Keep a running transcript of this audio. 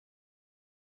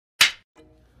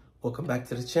Welcome back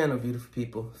to the channel, beautiful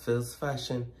people. Phil's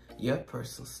Fashion, your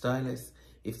personal stylist.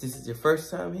 If this is your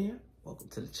first time here, welcome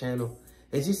to the channel.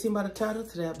 As you see by the title,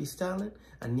 today I'll be styling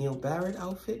a Neil Barrett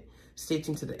outfit. Stay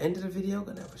tuned to the end of the video.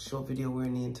 Gonna have a short video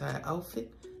wearing the entire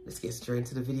outfit. Let's get straight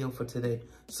into the video for today.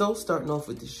 So, starting off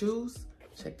with the shoes.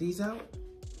 Check these out.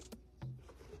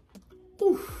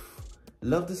 Oof.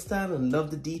 Love the style and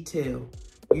love the detail.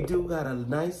 You do got a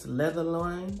nice leather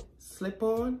lined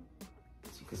slip-on.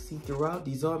 You can see throughout,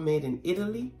 these are made in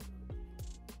Italy,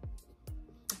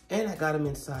 and I got them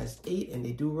in size 8, and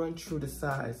they do run true to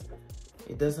size.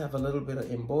 It does have a little bit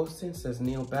of embossing, says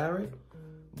Neil Barrett,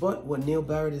 but what Neil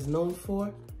Barrett is known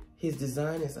for, his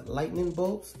design is lightning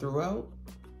bolts throughout,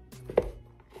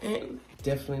 and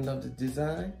definitely love the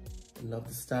design and love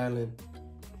the styling.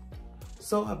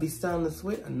 So I'll be styling this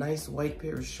with a nice white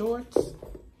pair of shorts.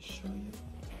 Show you,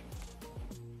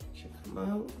 check them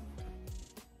out.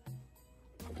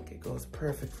 It goes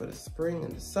perfect for the spring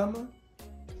and the summer.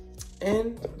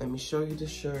 And let me show you the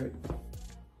shirt.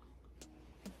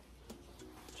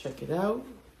 Check it out.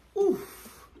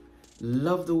 Oof.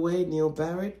 Love the way Neil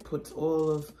Barrett puts all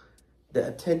of the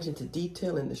attention to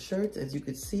detail in the shirts. As you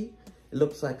can see, it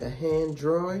looks like a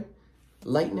hand-drawn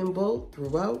lightning bolt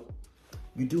throughout.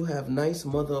 You do have nice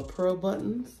mother of pearl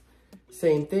buttons.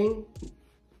 Same thing.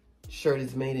 Shirt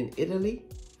is made in Italy.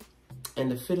 And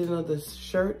the fitting of the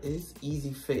shirt is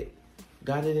easy fit.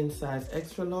 Got it in size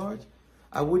extra large.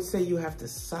 I would say you have to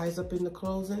size up in the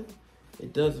clothing.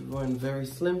 It does run very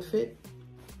slim fit.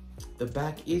 The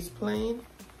back is plain.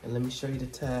 And let me show you the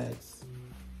tags.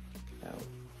 Out.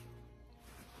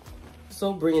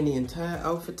 So bringing the entire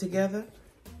outfit together.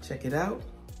 Check it out.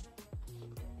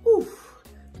 Oof.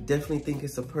 Definitely think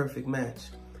it's a perfect match.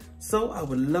 So I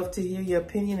would love to hear your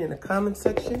opinion in the comment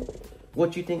section.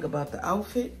 What you think about the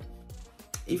outfit.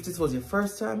 If this was your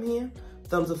first time here,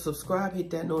 thumbs up, subscribe, hit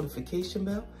that notification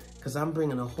bell, because I'm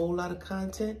bringing a whole lot of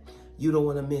content you don't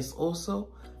want to miss. Also,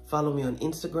 follow me on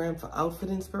Instagram for outfit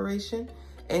inspiration.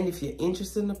 And if you're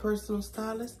interested in a personal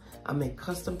stylist, I make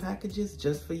custom packages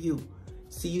just for you.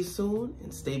 See you soon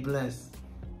and stay blessed.